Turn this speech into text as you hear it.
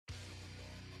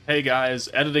Hey guys,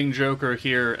 Editing Joker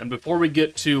here, and before we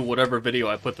get to whatever video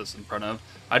I put this in front of,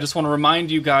 I just want to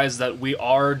remind you guys that we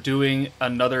are doing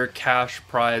another cash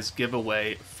prize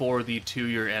giveaway for the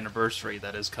 2-year anniversary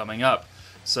that is coming up.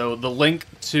 So the link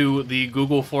to the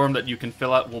Google form that you can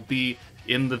fill out will be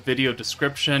in the video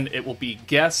description. It will be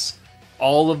guess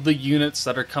all of the units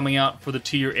that are coming out for the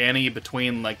 2-year Annie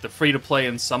between like the free-to-play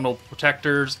and summonable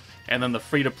protectors, and then the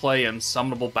free-to-play and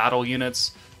summonable battle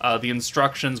units. The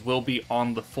instructions will be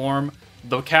on the form.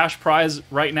 The cash prize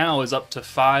right now is up to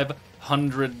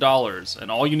 $500,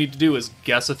 and all you need to do is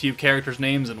guess a few characters'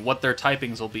 names and what their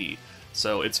typings will be.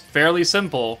 So it's fairly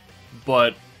simple,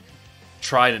 but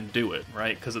try and do it,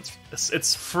 right? Because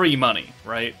it's free money,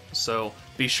 right? So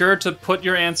be sure to put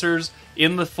your answers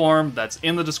in the form that's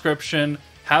in the description,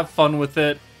 have fun with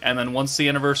it, and then once the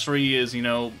anniversary is,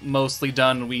 mostly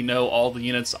done, we know all the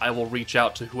units, I will reach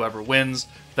out to whoever wins.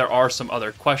 There are some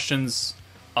other questions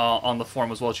on the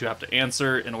form as well that you have to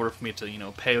answer in order for me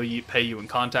to, pay you and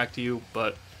contact you.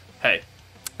 But hey,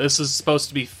 this is supposed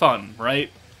to be fun, right?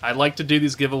 I like to do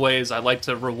these giveaways. I like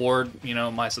to reward,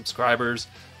 my subscribers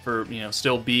for,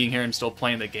 still being here and still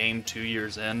playing the game 2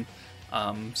 years in.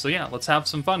 So yeah, let's have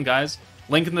some fun, guys.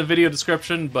 Link in the video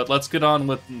description, but let's get on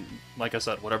with, like I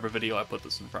said, whatever video I put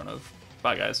this in front of.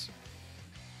 Bye, guys.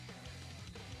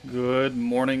 Good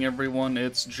morning, everyone.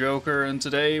 It's Joker, and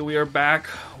today we are back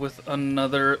with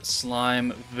another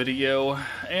slime video.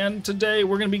 And today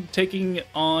we're going to be taking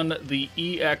on the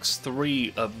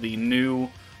EX3 of the new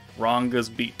Ranga's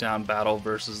Beatdown battle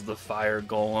versus the Fire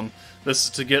Golem. This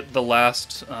is to get the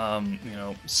last,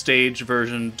 stage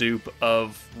version dupe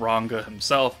of Ranga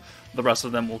himself. The rest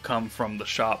of them will come from the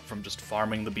shop, from just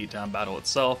farming the Beatdown battle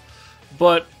itself.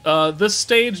 But this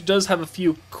stage does have a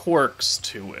few quirks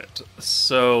to it.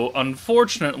 So,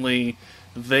 unfortunately,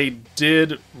 they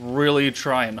did really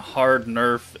try and hard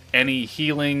nerf any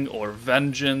healing or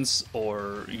vengeance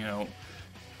or,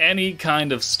 any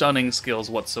kind of stunning skills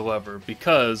whatsoever,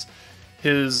 because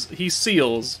he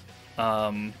seals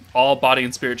all body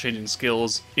and spirit changing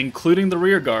skills, including the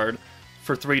rear guard,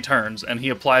 for 3 turns, and he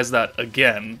applies that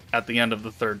again at the end of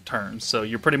the 3rd turn. So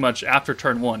you're pretty much, after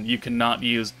turn 1, you cannot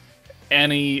use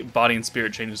any body and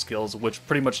spirit changing skills, which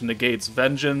pretty much negates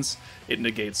vengeance, it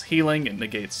negates healing, it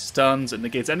negates stuns, it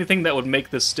negates anything that would make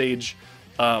this stage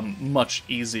much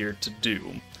easier to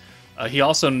do. He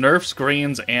also nerfs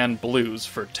greens and blues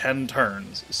for 10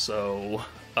 turns, so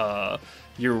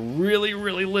you're really,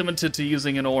 really limited to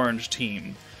using an orange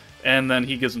team. And then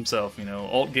he gives himself,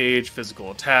 ult gauge, physical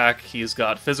attack, he's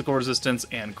got physical resistance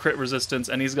and crit resistance,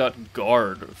 and he's got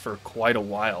guard for quite a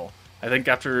while. I think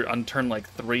on turn like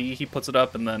 3 he puts it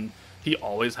up, and then he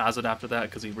always has it after that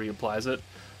because he reapplies it.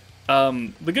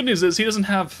 The good news is he doesn't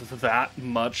have that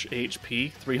much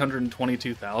HP,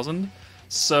 322,000,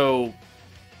 so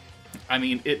I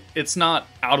mean, it's not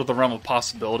out of the realm of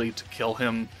possibility to kill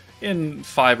him in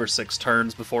 5 or 6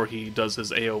 turns before he does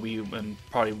his AoE and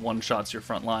probably one-shots your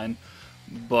front line.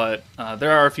 But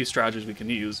there are a few strategies we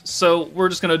can use. So we're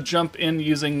just going to jump in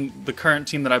using the current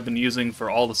team that I've been using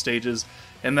for all the stages,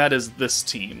 and that is this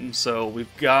team. So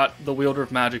we've got the Wielder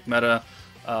of Magic meta,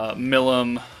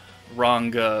 Milim,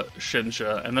 Ranga,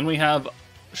 Shinsha, and then we have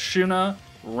Shuna,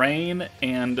 Rain,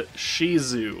 and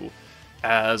Shizu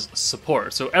as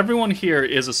support. So everyone here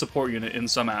is a support unit in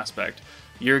some aspect.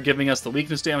 You're giving us the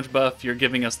weakness damage buff, you're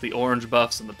giving us the orange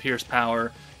buffs and the pierce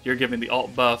power, you're giving the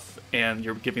ult buff, and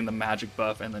you're giving the magic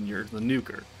buff, and then you're the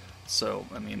nuker. So,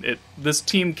 I mean, this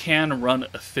team can run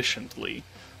efficiently.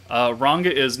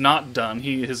 Ranga is not done,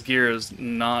 his gear is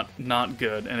not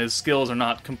good, and his skills are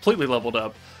not completely leveled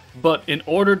up, but in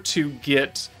order to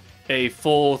get a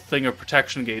full thing of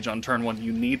protection gauge on turn 1,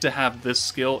 you need to have this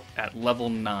skill at level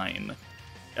 9.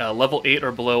 Level 8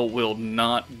 or below will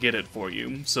not get it for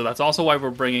you. So that's also why we're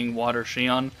bringing Water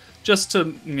Xion, just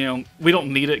to, we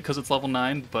don't need it because it's level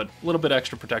 9, but a little bit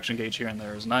extra protection gauge here and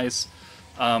there is nice.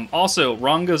 Also,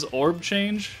 Ranga's orb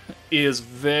change is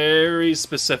very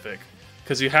specific,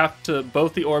 because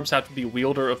both the orbs have to be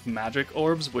Wielder of Magic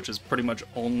orbs, which is pretty much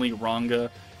only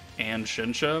Ranga and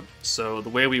Shinsha. So the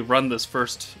way we run this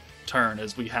first turn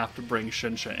is we have to bring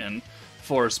Shinsha in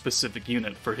for a specific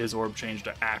unit for his orb change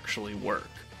to actually work.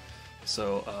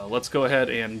 So let's go ahead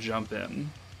and jump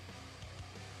in.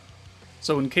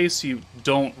 So in case you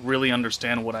don't really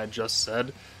understand what I just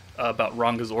said about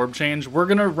Ranga's orb change, we're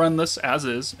going to run this as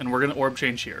is, and we're going to orb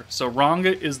change here. So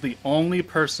Ranga is the only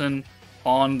person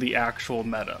on the actual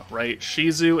meta, right?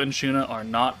 Shizu and Shuna are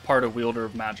not part of Wielder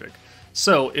of Magic.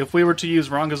 So if we were to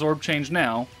use Ranga's orb change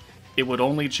now, it would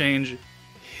only change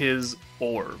his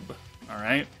orb,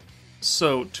 alright?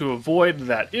 So to avoid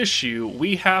that issue,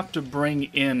 we have to bring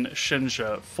in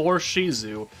Shinsha for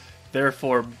Shizu.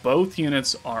 Therefore, both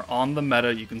units are on the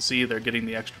meta. You can see they're getting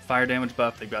the extra fire damage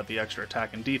buff, they've got the extra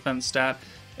attack and defense stat.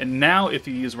 And now if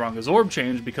you use Ranga's Orb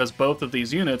Change, because both of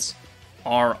these units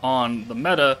are on the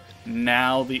meta,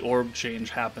 now the Orb Change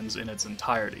happens in its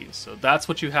entirety. So that's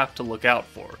what you have to look out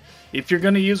for. If you're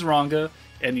going to use Ranga,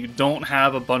 and you don't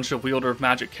have a bunch of Wielder of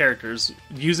Magic characters,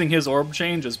 using his Orb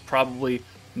Change is probably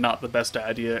not the best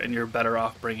idea, and you're better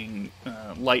off bringing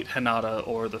Light Hinata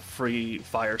or the free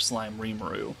Fire Slime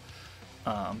Rimuru.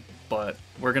 But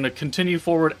we're going to continue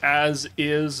forward as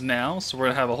is now, so we're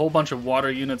going to have a whole bunch of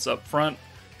water units up front.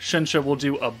 Shinsha will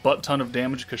do a butt ton of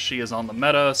damage because she is on the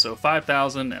meta, so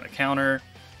 5,000 and a counter.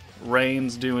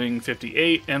 Rain's doing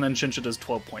 58, and then Shinsha does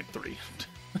 12.3.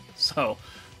 So,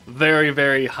 very,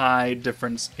 very high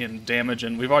difference in damage,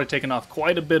 and we've already taken off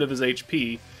quite a bit of his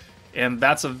HP, and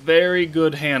that's a very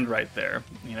good hand right there.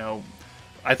 You know,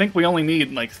 I think we only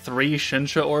need like 3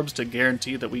 Shinsha orbs to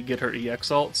guarantee that we get her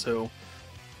EX ult, so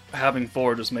having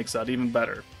 4 just makes that even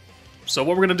better. So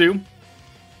what we're going to do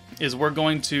is we're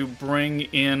going to bring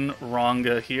in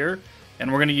Ranga here,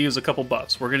 and we're going to use a couple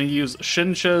buffs. We're going to use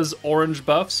Shinsha's orange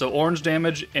buff, so orange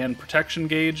damage and protection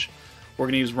gauge. We're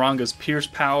going to use Ranga's Pierce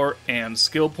Power and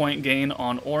skill point gain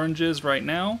on oranges right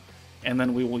now, and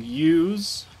then we will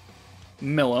use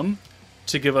Milim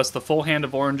to give us the full hand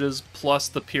of oranges plus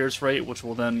the Pierce rate, which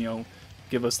will then, you know,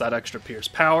 give us that extra Pierce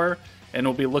Power, and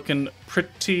we'll be looking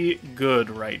pretty good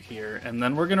right here. And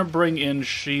then we're going to bring in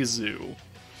Shizu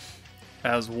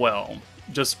as well,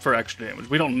 just for extra damage.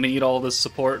 We don't need all this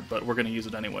support, but we're going to use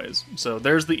it anyways. So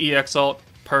there's the EX ult,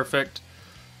 perfect.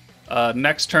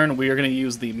 Next turn, we are going to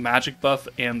use the magic buff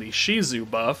and the Shizu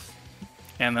buff,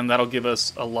 and then that'll give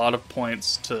us a lot of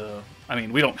points to... I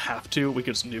mean, we don't have to. We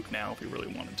could just nuke now if we really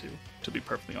wanted to be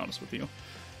perfectly honest with you.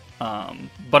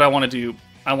 But I want to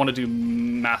do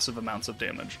massive amounts of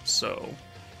damage, so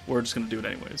we're just going to do it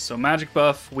anyways. So magic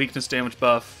buff, weakness damage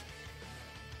buff,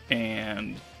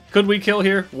 and could we kill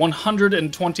here?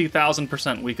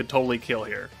 120,000% we could totally kill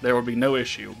here. There would be no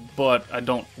issue, but I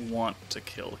don't want to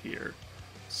kill here.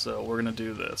 So we're going to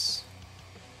do this.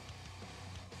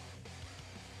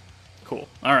 Cool.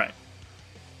 Alright.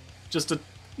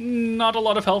 Not a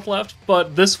lot of health left,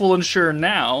 but this will ensure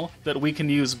now that we can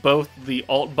use both the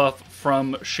alt buff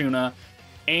from Shuna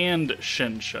and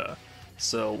Shinsha.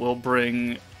 So we'll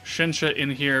bring Shinsha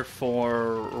in here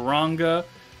for Ranga,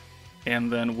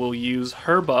 and then we'll use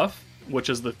her buff, which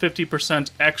is the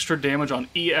 50% extra damage on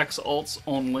EX ults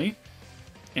only.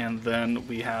 And then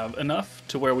we have enough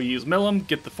to where we use Milim,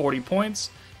 get the 40 points,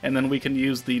 and then we can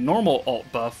use the normal alt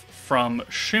buff from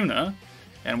Shuna,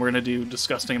 and we're going to do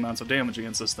disgusting amounts of damage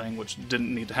against this thing, which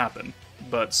didn't need to happen.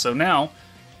 But so now,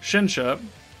 Shinsha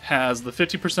has the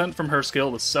 50% from her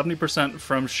skill, the 70%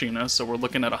 from Shuna, so we're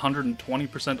looking at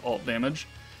 120% alt damage,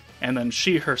 and then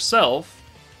she herself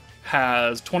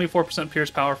has 24%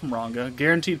 Pierce Power from Ranga,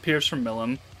 guaranteed Pierce from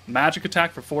Milim, magic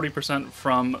attack for 40%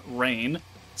 from Rain,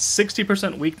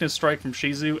 60% weakness strike from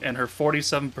Shizu, and her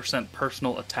 47%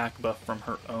 personal attack buff from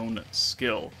her own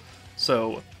skill.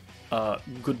 So,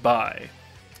 goodbye.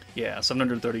 Yeah,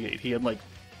 738. He had like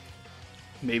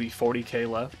maybe 40k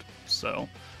left, so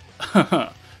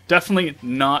definitely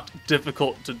not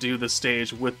difficult to do this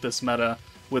stage with this meta,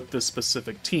 with this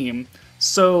specific team.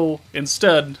 So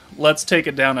instead, let's take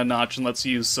it down a notch and let's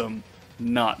use some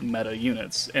not meta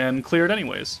units and clear it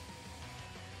anyways.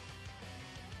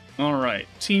 Alright,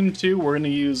 Team 2, we're going to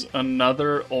use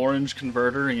another orange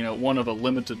converter, you know, one of a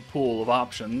limited pool of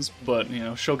options, but, you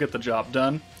know, she'll get the job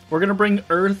done. We're going to bring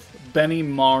Earth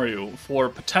Benimaru for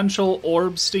potential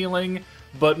orb stealing,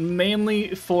 but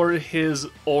mainly for his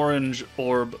orange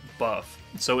orb buff.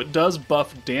 So it does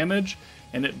buff damage,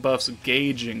 and it buffs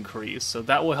gauge increase, so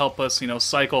that will help us, you know,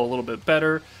 cycle a little bit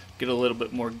better, get a little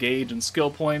bit more gauge and skill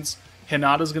points.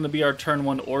 Hinata's going to be our turn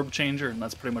 1 orb changer, and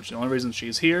that's pretty much the only reason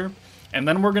she's here. And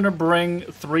then we're going to bring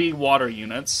 3 water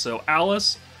units. So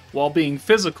Alice, while being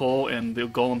physical and the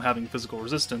Golem having physical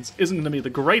resistance, isn't going to be the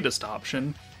greatest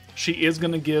option. She is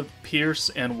going to give Pierce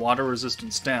and water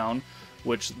resistance down,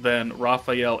 which then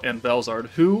Raphael and Belzard,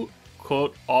 who,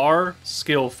 quote, are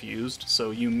skill fused,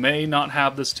 so you may not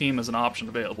have this team as an option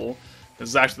available. This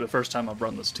is actually the first time I've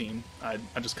run this team. I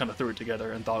just kind of threw it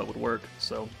together and thought it would work,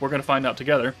 so we're going to find out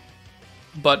together.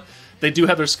 But they do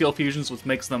have their skill fusions, which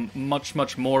makes them much,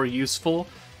 much more useful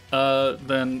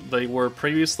than they were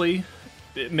previously.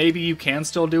 Maybe you can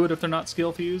still do it if they're not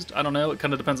skill fused. I don't know. It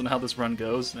kind of depends on how this run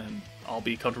goes, and I'll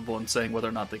be comfortable in saying whether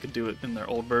or not they could do it in their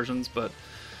old versions, but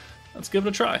let's give it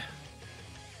a try.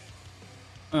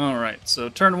 Alright, so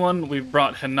turn 1, we've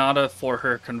brought Hinata for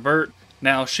her convert.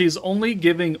 Now, she's only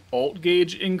giving ult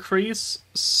gauge increase,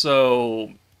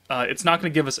 so it's not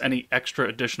going to give us any extra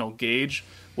additional gauge,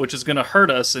 which is going to hurt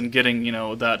us in getting, you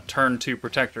know, that turn 2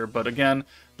 protector. But again,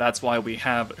 that's why we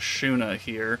have Shuna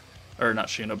here, or not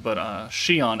Shuna, but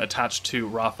Shion attached to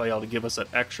Raphael to give us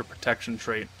that extra protection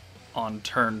trait on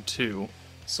turn 2.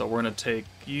 So we're going to take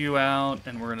you out,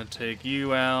 and we're going to take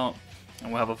you out,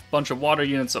 and we'll have a bunch of water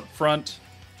units up front.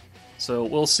 So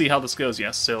we'll see how this goes.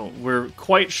 Yes, so we're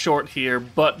quite short here,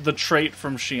 but the trait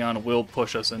from Shion will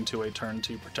push us into a turn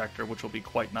 2 protector, which will be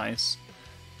quite nice.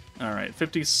 Alright,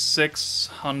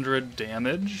 5,600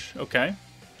 damage. Okay.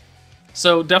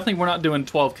 So definitely we're not doing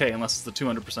 12k unless it's the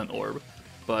 200% orb.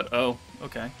 But, oh,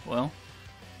 okay, well,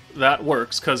 that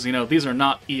works, because, you know, these are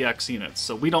not EX units,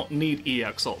 so we don't need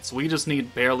EX ults. We just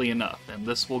need barely enough, and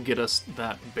this will get us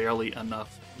that barely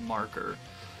enough marker.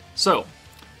 So,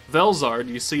 Velzard,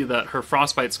 you see that her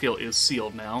Frostbite skill is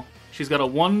sealed now. She's got a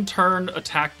 1-turn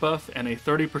attack buff and a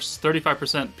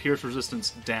 35% pierce resistance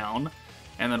down.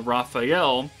 And then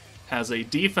Raphael has a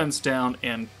defense down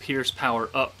and pierce power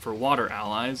up for water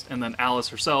allies. And then Alice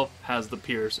herself has the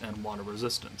pierce and water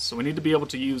resistance. So we need to be able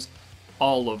to use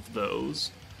all of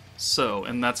those. So,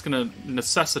 and that's going to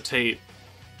necessitate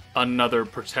another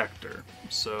protector.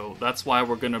 So that's why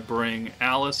we're going to bring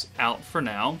Alice out for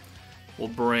now. We'll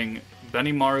bring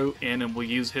Benimaru in, and we'll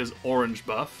use his orange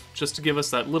buff just to give us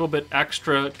that little bit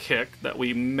extra kick that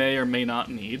we may or may not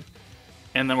need.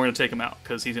 And then we're going to take him out,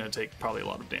 because he's going to take probably a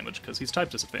lot of damage, because he's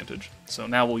type disadvantage. So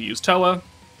now we'll use Toa,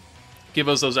 give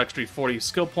us those extra 40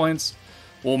 skill points.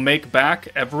 We'll make back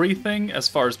everything as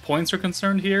far as points are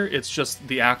concerned here. It's just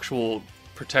the actual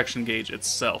protection gauge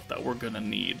itself that we're going to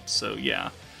need. So yeah,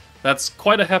 that's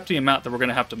quite a hefty amount that we're going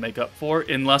to have to make up for,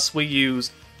 unless we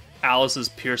use Alice's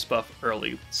Pierce buff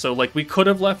early. So, like, we could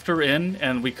have left her in,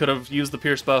 and we could have used the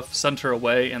Pierce buff, sent her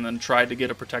away, and then tried to get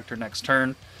a Protector next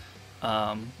turn.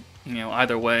 You know,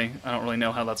 either way, I don't really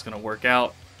know how that's going to work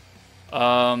out.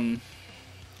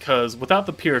 Because without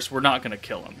the Pierce, we're not going to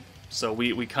kill him. So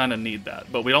we kind of need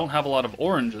that. But we don't have a lot of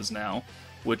oranges now,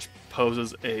 which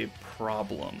poses a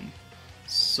problem.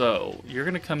 So, you're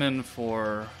going to come in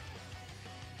for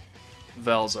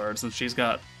Velzard, since she's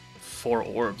got 4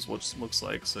 orbs, which looks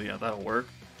like, so yeah, that'll work.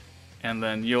 And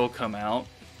then you'll come out,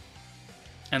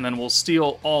 and then we'll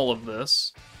steal all of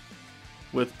this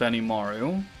with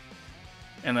Benimaru,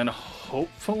 and then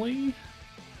hopefully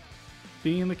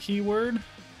being the keyword.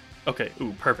 Okay,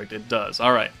 ooh, perfect, it does.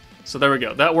 All right, so there we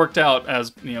go. That worked out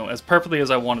as, you know, as perfectly as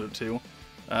I wanted it to.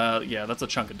 Yeah, that's a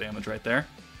chunk of damage right there.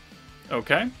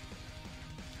 Okay.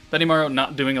 Benimaru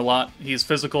not doing a lot. He's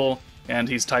physical and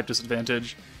he's type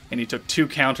disadvantage. And he took 2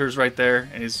 counters right there,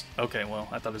 and he's... Okay, well,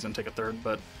 I thought he was going to take a 3rd,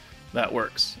 but that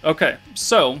works. Okay,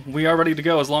 so we are ready to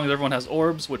go as long as everyone has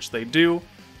orbs, which they do.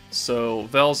 So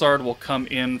Velzard will come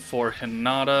in for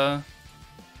Hinata,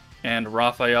 and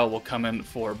Raphael will come in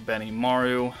for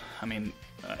Benimaru. I mean,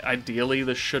 ideally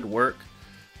this should work.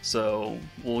 So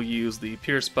we'll use the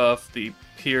Pierce buff, the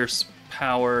Pierce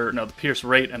power... No, the Pierce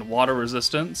rate and water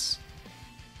resistance.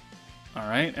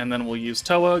 Alright, and then we'll use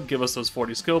Toa, give us those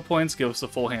 40 skill points, give us the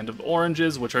full hand of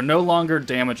oranges, which are no longer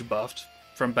damage buffed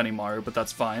from Benimaru, but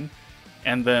that's fine.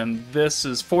 And then this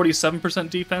is 47%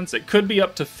 defense. It could be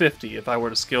up to 50 if I were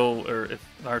to skill, or if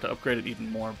I were to upgrade it even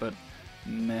more, but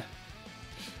meh.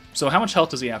 So how much health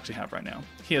does he actually have right now?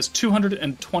 He has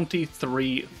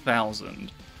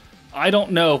 223,000. I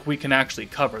don't know if we can actually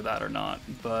cover that or not,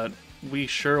 but we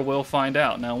sure will find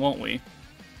out now, won't we?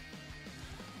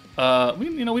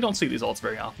 We don't see these ults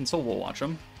very often, so we'll watch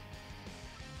them.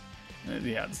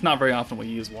 Yeah, it's not very often we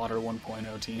use Water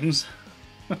 1.0 teams.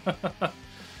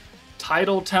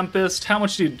 Tidal Tempest, how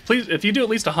much do you... Please, if you do at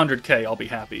least 100k, I'll be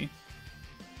happy.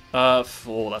 Oh,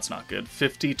 that's not good.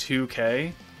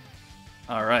 52k?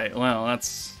 Alright, well,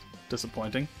 that's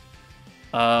disappointing.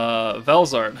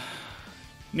 Velzard,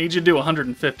 need you to do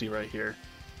 150 right here.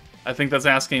 I think that's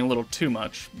asking a little too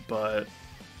much, but...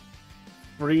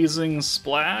 Freezing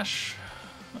Splash?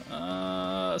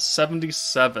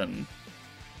 77.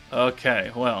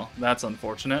 Okay, well, that's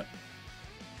unfortunate.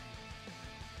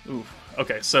 Ooh.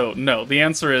 Okay, so no, the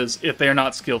answer is if they are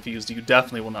not skill fused, you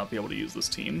definitely will not be able to use this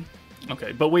team.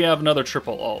 Okay, but we have another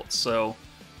triple ult, so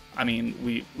I mean,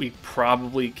 we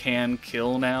probably can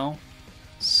kill now.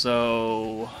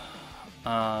 So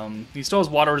he still has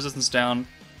water resistance down.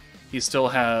 He still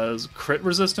has crit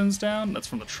resistance down. That's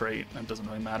from the trait. That doesn't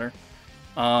really matter.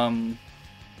 Yeah,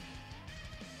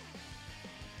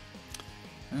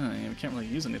 we can't really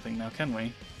use anything now, can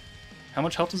we? How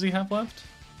much health does he have left?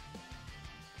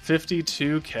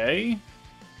 52k?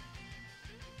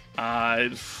 I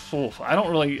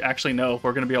don't really actually know if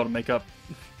we're going to be able to make up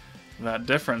that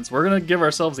difference. We're going to give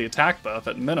ourselves the attack buff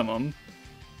at minimum,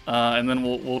 and then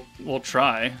we'll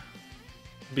try,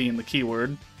 being the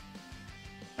keyword.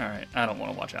 All right, I don't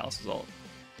want to watch Alice's ult.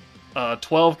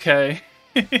 12k.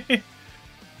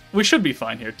 We should be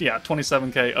fine here. Yeah,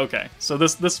 27k. Okay, so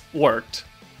this worked.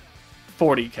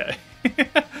 40k.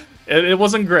 It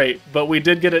wasn't great, but we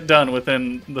did get it done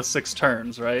within the 6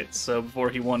 turns, right? So before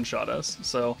he one-shot us.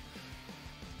 So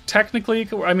technically,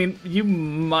 I mean, you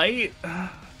might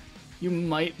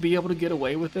be able to get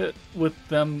away with it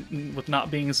with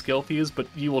not being skill fused, but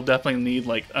you will definitely need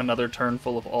like another turn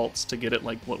full of ults to get it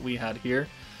like what we had here.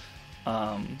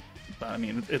 But I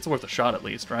mean, it's worth a shot at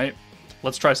least, right?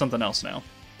 Let's try something else now.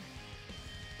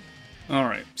 All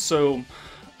right, so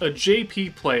a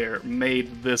JP player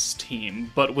made this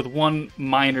team, but with one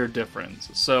minor difference.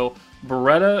 So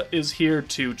Beretta is here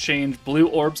to change blue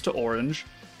orbs to orange.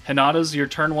 Hinata's your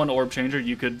turn 1 orb changer.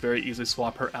 You could very easily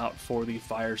swap her out for the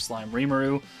Fire Slime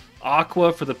Rimuru.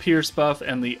 Aqua for the Pierce buff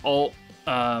and the ult,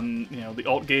 the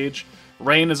ult gauge.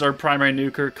 Rain is our primary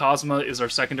nuker. Cosma is our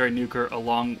secondary nuker,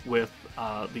 along with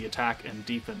the attack and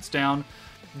defense down.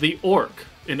 The Orc,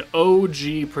 an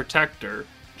OG protector,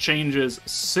 changes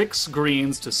 6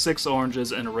 greens to 6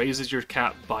 oranges and raises your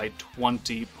cap by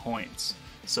 20 points.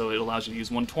 So it allows you to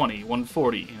use 120,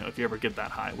 140, if you ever get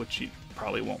that high, which you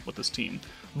probably won't with this team.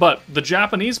 But the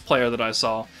Japanese player that I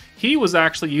saw, he was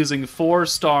actually using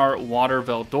 4-star Water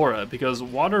Veldora, because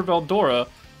Water Veldora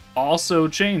also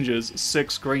changes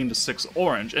 6 green to 6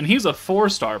 orange, and he's a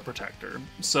 4-star protector.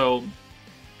 So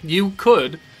you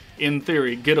could, in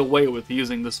theory, get away with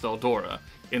using this Veldora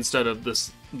instead of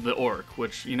the Orc,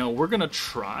 which, we're gonna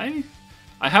try.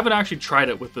 I haven't actually tried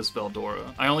it with this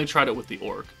Veldora. I only tried it with the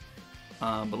Orc.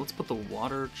 But let's put the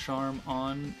Water Charm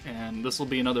on, and this will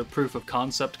be another proof of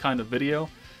concept kind of video,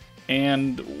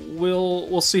 and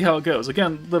we'll see how it goes.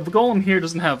 Again, the Golem here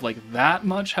doesn't have like that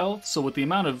much health, so with the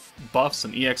amount of buffs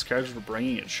and EX characters we're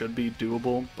bringing, it should be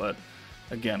doable, but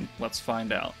again, let's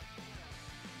find out.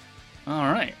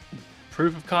 Alright,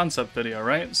 proof of concept video,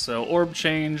 right? So orb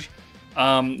change.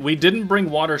 We didn't bring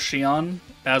Water Xion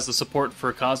as the support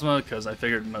for Cosma, because I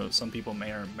figured some people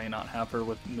may or may not have her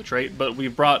with the trait, but we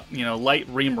brought, Light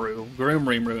Rimuru, Groom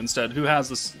Rimuru instead, who has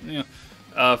this,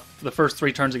 the first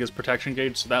 3 turns he gets protection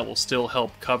gauge, so that will still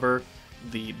help cover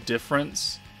the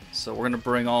difference. So we're going to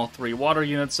bring all 3 water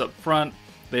units up front.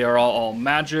 They are all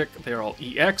magic, they are all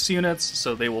EX units,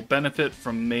 so they will benefit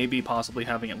from maybe possibly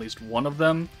having at least one of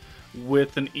them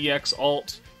with an EX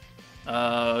ult.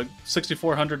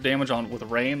 6,400 damage on with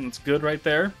Rain, that's good right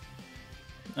there.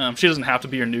 She doesn't have to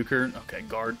be your nuker. Okay,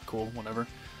 guard, cool, whatever.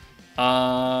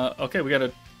 Okay, we got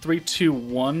a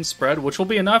 3-2-1 spread, which will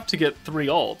be enough to get 3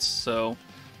 ults. So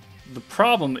the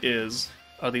problem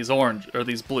are these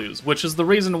blues, which is the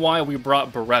reason why we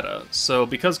brought Beretta. So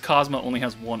because Cosma only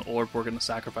has 1 orb, we're going to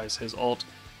sacrifice his ult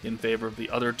in favor of the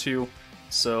other 2.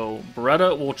 So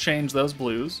Beretta will change those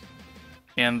blues,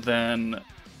 and then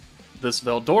this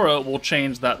Veldora will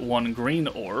change that 1 green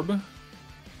orb,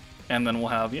 and then we'll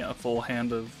have full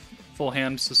hand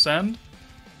to send.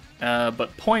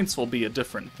 But points will be a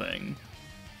different thing.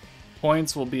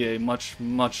 Points will be a much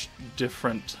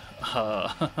different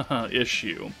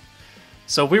issue.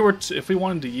 So if we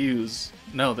wanted to use,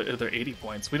 no, they're 80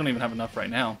 points. We don't even have enough right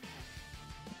now.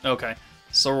 Okay,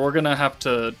 so we're gonna have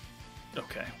to.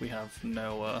 Okay, we have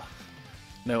no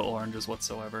oranges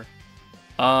whatsoever.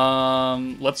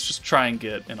 Let's just try and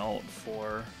get an ult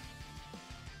for...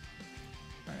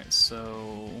 Alright,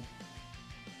 so...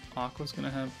 Aqua's gonna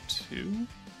have 2.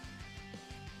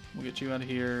 We'll get you out of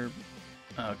here.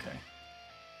 Okay.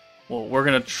 Well, we're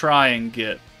gonna try and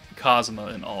get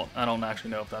Cosma an ult. I don't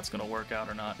actually know if that's gonna work out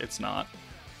or not. It's not.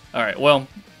 Alright, well,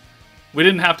 we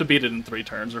didn't have to beat it in 3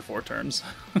 turns or 4 turns.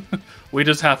 We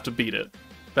just have to beat it.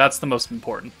 That's the most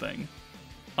important thing.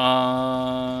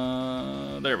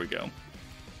 There we go.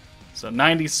 So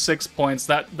 96 points,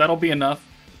 that'll be enough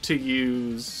to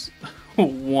use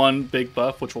 1 big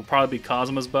buff, which will probably be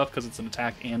Cosma's buff because it's an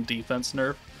attack and defense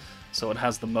nerf. So it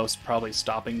has the most probably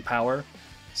stopping power.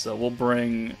 So we'll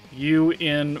bring you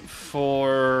in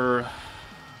for...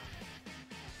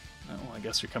 Oh, I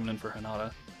guess you're coming in for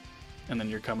Hinata. And then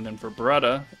you're coming in for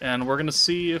Beretta. And we're going to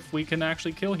see if we can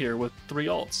actually kill here with 3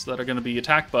 ults that are going to be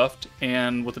attack buffed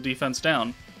and with the defense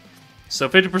down. So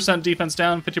 50% defense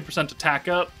down, 50% attack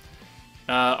up.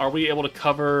 Are we able to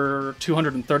cover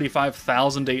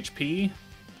 235,000 HP?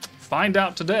 Find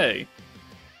out today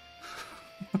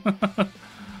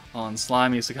on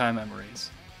Slime Isekai Memories.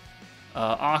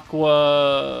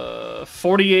 Aqua,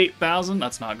 48,000.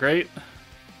 That's not great.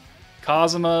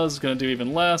 Kazuma is going to do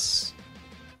even less.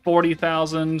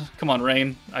 40,000. Come on,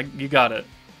 Rain. You got it.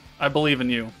 I believe in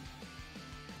you.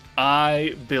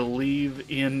 I believe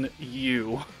in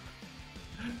you.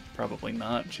 Probably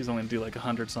not. She's only going to do like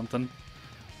 100 something.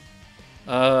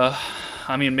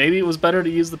 I mean, maybe it was better to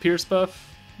use the Pierce buff.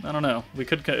 I don't know. We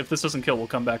could, if this doesn't kill, we'll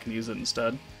come back and use it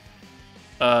instead.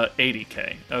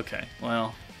 80k. Okay,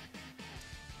 well,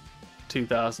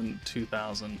 2,000,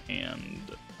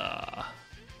 and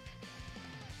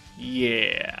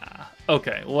yeah.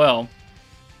 Okay, well,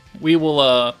 we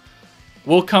will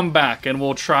we'll come back and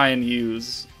we'll try and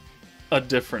use a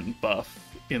different buff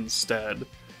instead,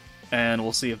 and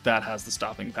we'll see if that has the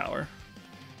stopping power.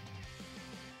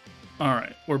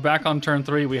 Alright, we're back on turn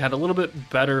 3. We had a little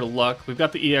bit better luck. We've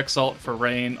got the EX ult for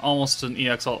Rain, almost an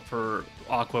EX ult for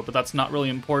Aqua, but that's not really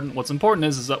important. What's important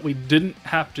is that we didn't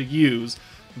have to use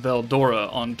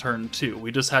Veldora on turn 2.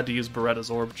 We just had to use Beretta's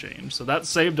Orb Change. So that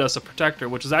saved us a Protector,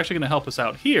 which is actually going to help us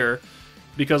out here,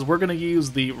 because we're going to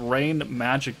use the Rain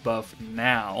magic buff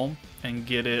now and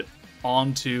get it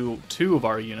onto 2 of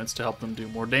our units to help them do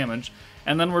more damage,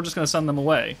 and then we're just going to send them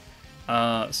away.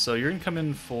 So you're going to come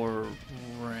in for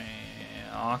Rain.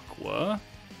 Aqua,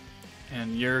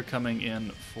 and you're coming in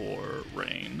for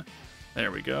Rain. There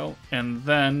we go. And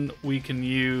then we can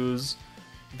use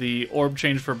the Orb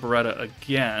Change for Beretta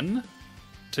again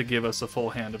to give us a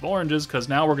full hand of oranges, because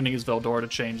now we're going to use Veldora to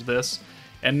change this.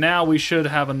 And now we should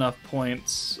have enough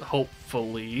points,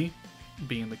 hopefully,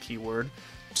 being the keyword,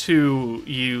 to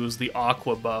use the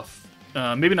Aqua buff.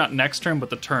 Maybe not next turn,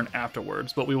 but the turn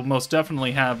afterwards. But we will most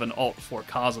definitely have an ult for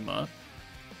Kazuma.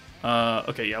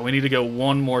 Okay, yeah, we need to go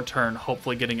one more turn,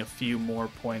 hopefully getting a few more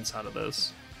points out of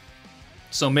this.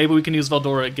 So maybe we can use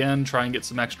Veldora again, try and get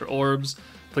some extra orbs.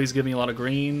 Please give me a lot of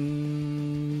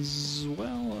greens.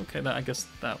 Well, okay, I guess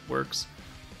that works.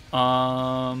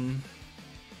 I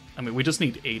mean, we just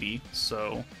need 80,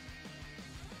 so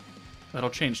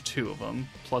that'll change 2 of them.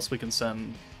 Plus we can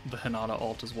send the Hinata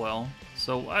ult as well.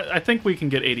 So I think we can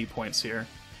get 80 points here.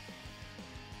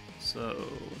 So,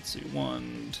 let's see,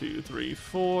 1, 2, 3,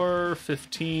 4,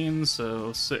 15,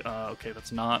 so, okay,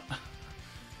 that's not,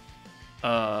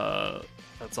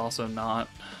 that's also not,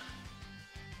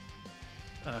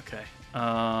 okay,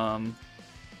 no,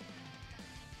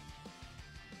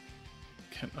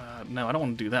 I don't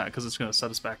want to do that, because it's going to set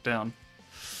us back down.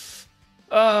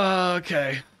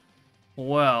 Okay,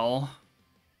 well,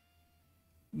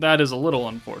 that is a little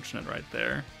unfortunate right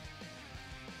there.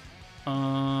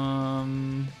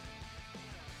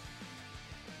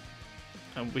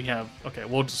 We have, okay,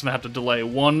 we'll just have to delay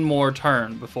one more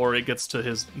turn before it gets to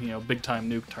his, big time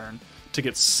nuke turn to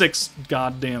get 6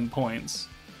 goddamn points.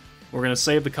 We're gonna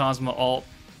save the Cosmo ult.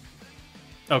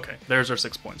 Okay, there's our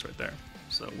 6 points right there.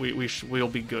 So we'll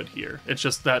be good here. It's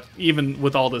just that even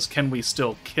with all this, can we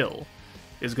still kill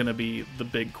is gonna be the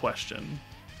big question.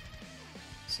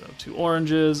 So 2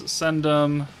 oranges, send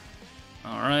them.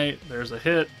 All right, there's a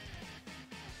hit.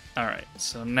 Alright,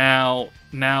 so now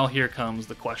here comes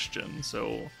the question.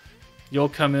 So you'll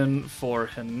come in for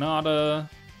Hinata,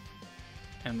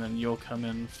 and then you'll come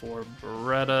in for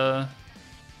Beretta,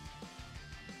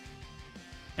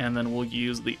 and then we'll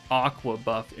use the Aqua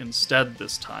buff instead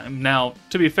this time. Now,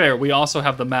 to be fair, we also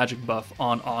have the magic buff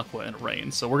on Aqua and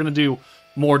Rain, so we're going to do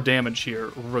more damage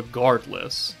here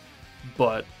regardless,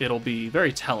 but it'll be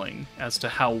very telling as to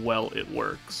how well it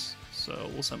works. So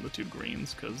we'll send the 2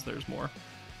 greens, because there's more.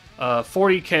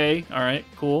 40k, alright,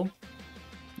 cool.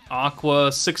 Aqua,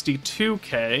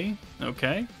 62k,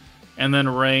 okay. And then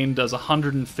Rain does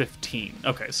 115.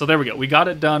 Okay, so there we go. We got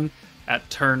it done at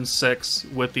turn 6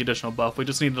 with the additional buff. We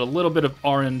just needed a little bit of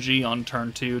RNG on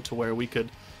turn 2 to where we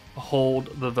could hold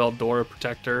the Veldora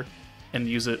Protector and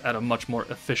use it at a much more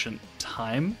efficient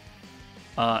time.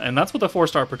 And that's with a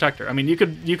 4-star Protector. I mean, you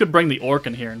could bring the Orc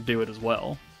in here and do it as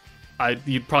well.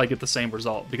 You'd probably get the same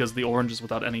result, because the oranges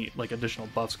without any additional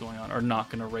buffs going on are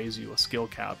not going to raise you a skill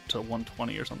cap to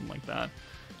 120 or something like that.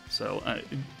 So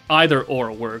either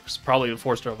or works. Probably the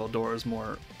 4-star Veldora is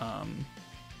more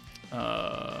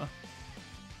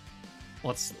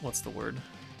what's the word?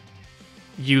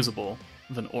 Usable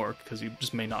than Orc, because you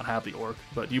just may not have the Orc,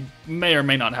 but you may or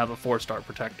may not have a 4-star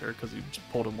Protector because you just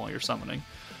pulled him while you're summoning.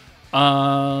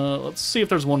 Let's see if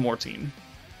there's one more team.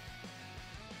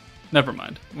 Never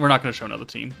mind. We're not going to show another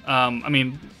team. I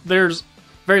mean, there's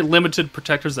very limited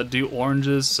protectors that do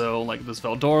oranges, so like this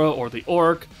Veldora or the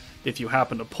Orc. If you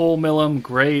happen to pull Milim,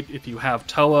 great. If you have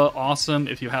Toa, awesome.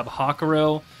 If you have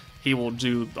Hakuro, he will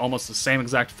do almost the same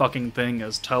exact fucking thing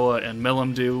as Toa and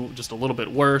Milim do, just a little bit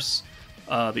worse.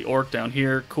 The Orc down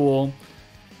here, cool.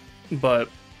 But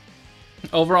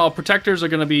Overall, protectors are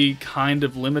going to be kind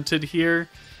of limited here.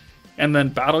 And then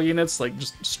battle units, like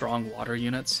just strong water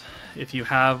units. If you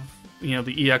have, you know,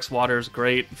 the EX water is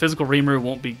great. Physical Rimuru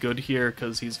won't be good here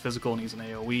because he's physical and he's an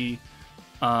AoE.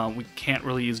 We can't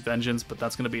really use Vengeance, but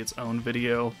that's going to be its own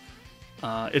video.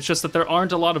 It's just that there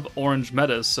aren't a lot of orange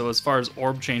metas, so as far as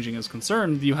orb changing is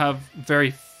concerned, you have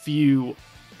very few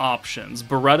options.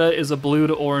 Beretta is a blue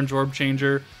to orange orb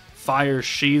changer. Fire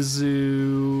Shizu...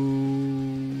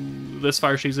 This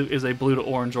Fire Shizu is a blue to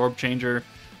orange orb changer.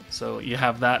 So you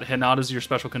have that. Hinata's your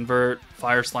special convert.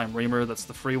 Fire Slime Reamer, that's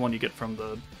the free one you get from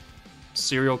the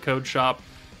cereal code shop.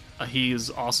 He's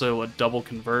also a double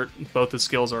convert. Both his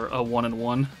skills are a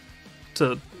 1-and-1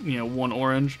 to, you know, 1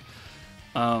 orange.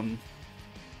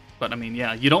 But I mean,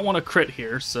 yeah, you don't want to crit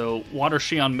here, so Water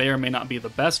Shion may or may not be the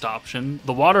best option.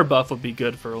 The water buff would be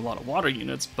good for a lot of water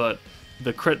units, but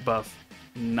the crit buff,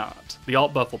 not. The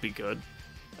alt buff will be good.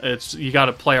 It's, you got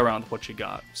to play around with what you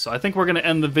got. So I think we're going to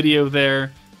end the video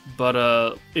there.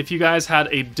 But if you guys had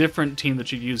a different team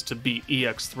that you'd use to beat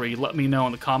EX3, let me know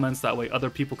in the comments. That way other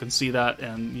people can see that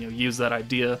and, you know, use that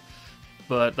idea.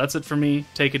 But that's it for me.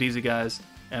 Take it easy, guys,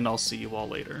 and I'll see you all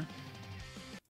later.